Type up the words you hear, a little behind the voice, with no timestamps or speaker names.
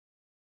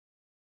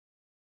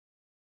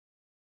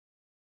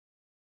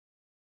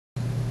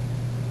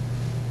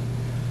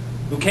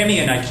Ukemi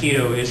in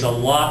Aikido is a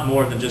lot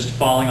more than just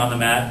falling on the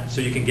mat so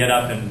you can get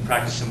up and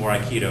practice some more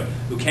Aikido.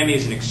 Ukemi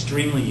is an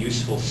extremely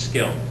useful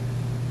skill.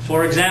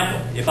 For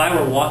example, if I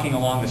were walking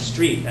along the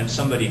street and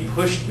somebody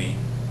pushed me,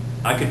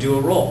 I could do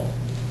a roll.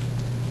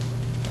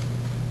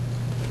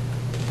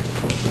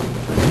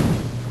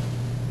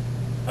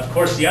 Of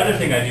course, the other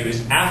thing I do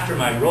is after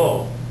my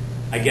roll,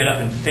 I get up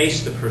and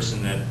face the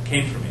person that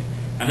came for me.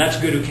 And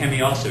that's good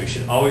Ukemi also. You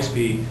should always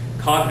be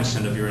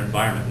cognizant of your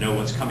environment, know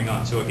what's coming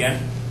on. So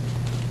again,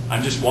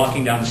 I'm just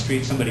walking down the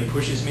street, somebody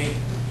pushes me,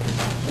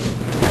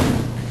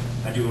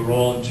 I do a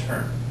roll and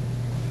turn.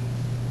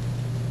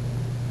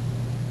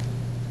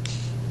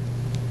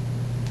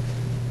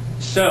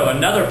 So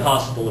another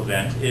possible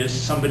event is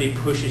somebody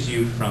pushes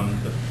you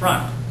from the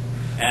front.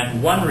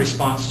 And one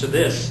response to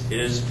this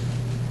is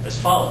as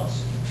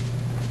follows.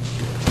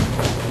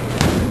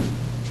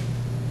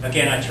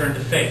 Again, I turn to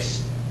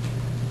face.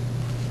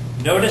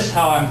 Notice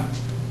how I'm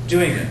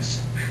doing this.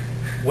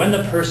 When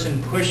the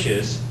person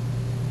pushes,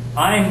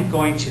 I'm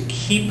going to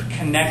keep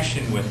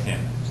connection with him.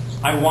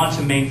 I want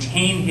to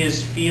maintain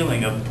his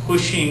feeling of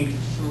pushing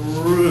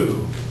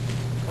through,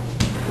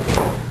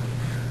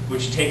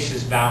 which takes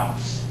his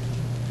balance.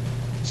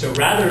 So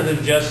rather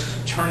than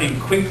just turning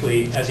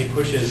quickly as he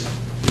pushes,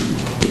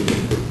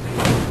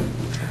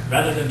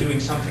 rather than doing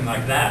something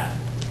like that,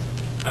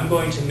 I'm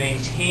going to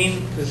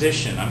maintain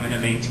position. I'm going to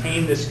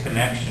maintain this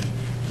connection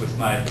with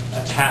my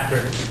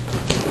attacker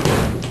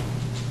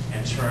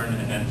and turn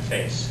and then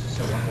face.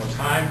 So one more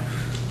time.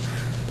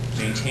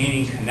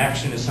 Maintaining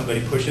connection as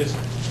somebody pushes,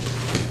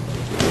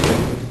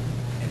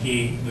 and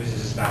he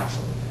loses his balance a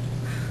little bit.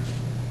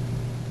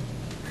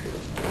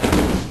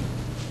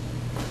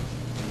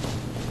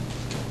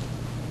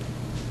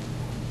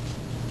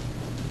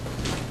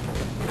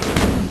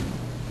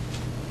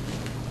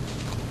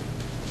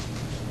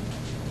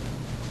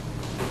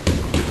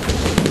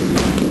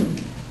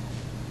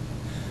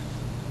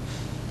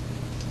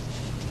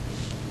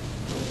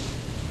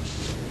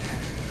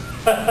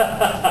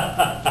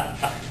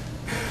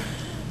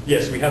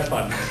 Yes, we have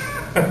fun.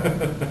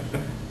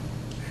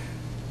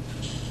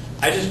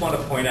 I just want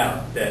to point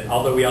out that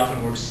although we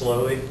often work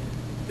slowly,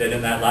 that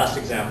in that last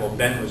example,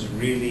 Ben was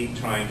really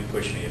trying to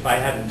push me. If I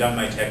hadn't done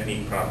my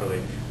technique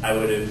properly, I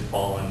would have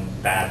fallen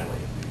badly.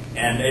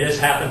 And it has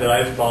happened that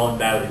I've fallen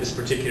badly. This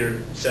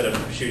particular set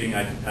of shooting,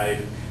 I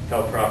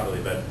fell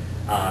properly. But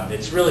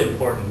it's really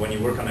important when you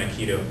work on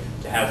Aikido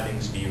to have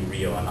things be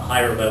real. And the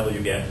higher level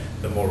you get,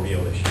 the more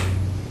real they should be.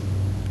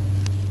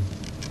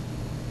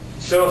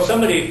 So if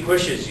somebody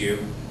pushes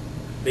you,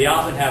 they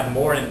often have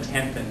more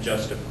intent than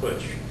just a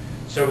push.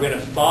 So we're going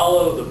to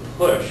follow the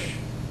push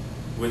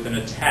with an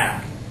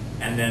attack,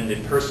 and then the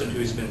person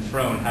who's been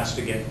thrown has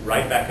to get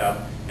right back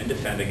up and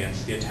defend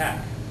against the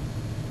attack.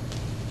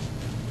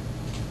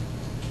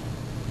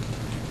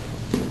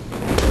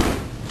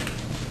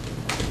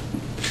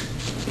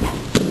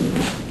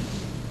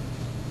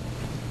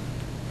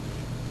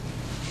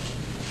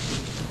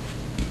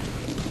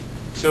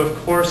 So of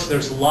course,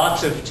 there's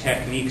lots of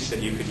techniques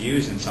that you could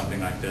use in something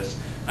like this.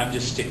 I'm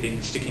just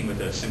sticking with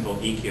a simple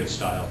Ikkyo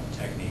style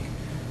technique.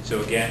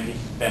 So again,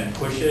 Ben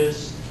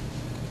pushes,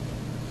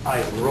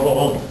 I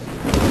roll,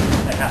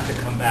 I have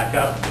to come back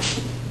up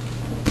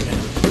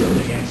and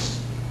against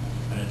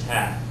an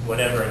attack,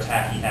 whatever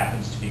attack he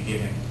happens to be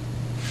giving.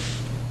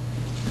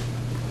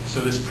 So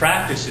this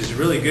practice is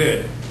really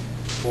good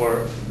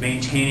for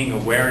maintaining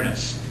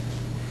awareness,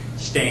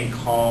 staying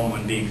calm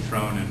when being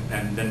thrown,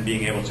 and then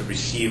being able to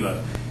receive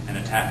an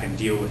attack and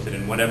deal with it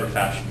in whatever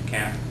fashion you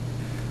can.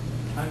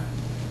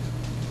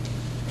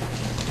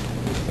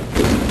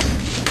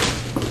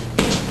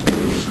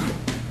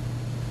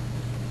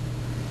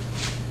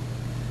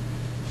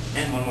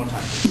 And one more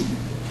time.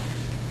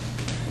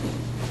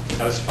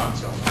 That was fun,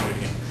 so I'll do it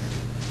again.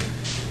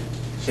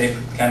 Shape,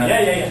 kind of.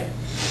 Yeah.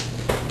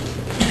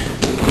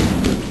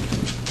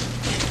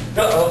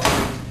 Uh-oh.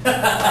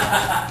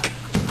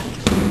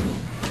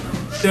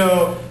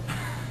 So,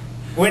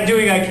 when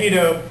doing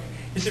Aikido,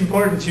 it's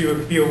important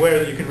to be aware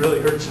that you can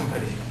really hurt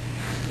somebody.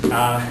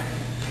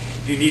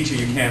 If you need to,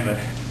 you can, but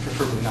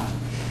preferably not.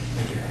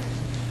 Thank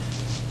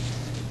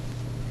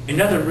you.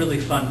 Another really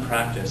fun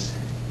practice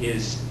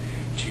is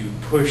to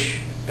push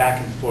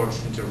back and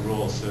forth into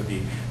rolls. So the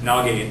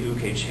Nage and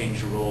Uke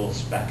change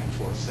rolls back and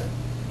forth. So.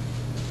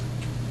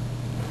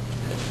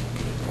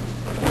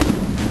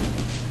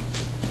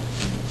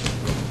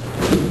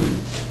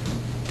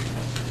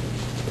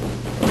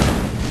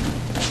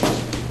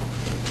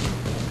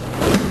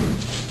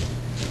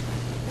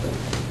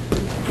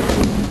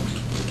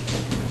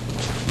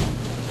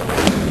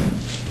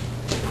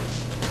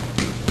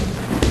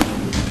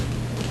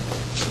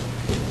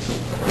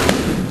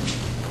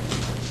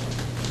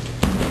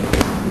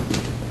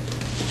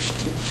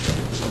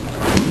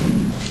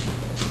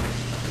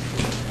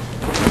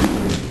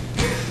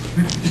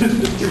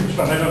 Too much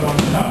fun, I don't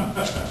know.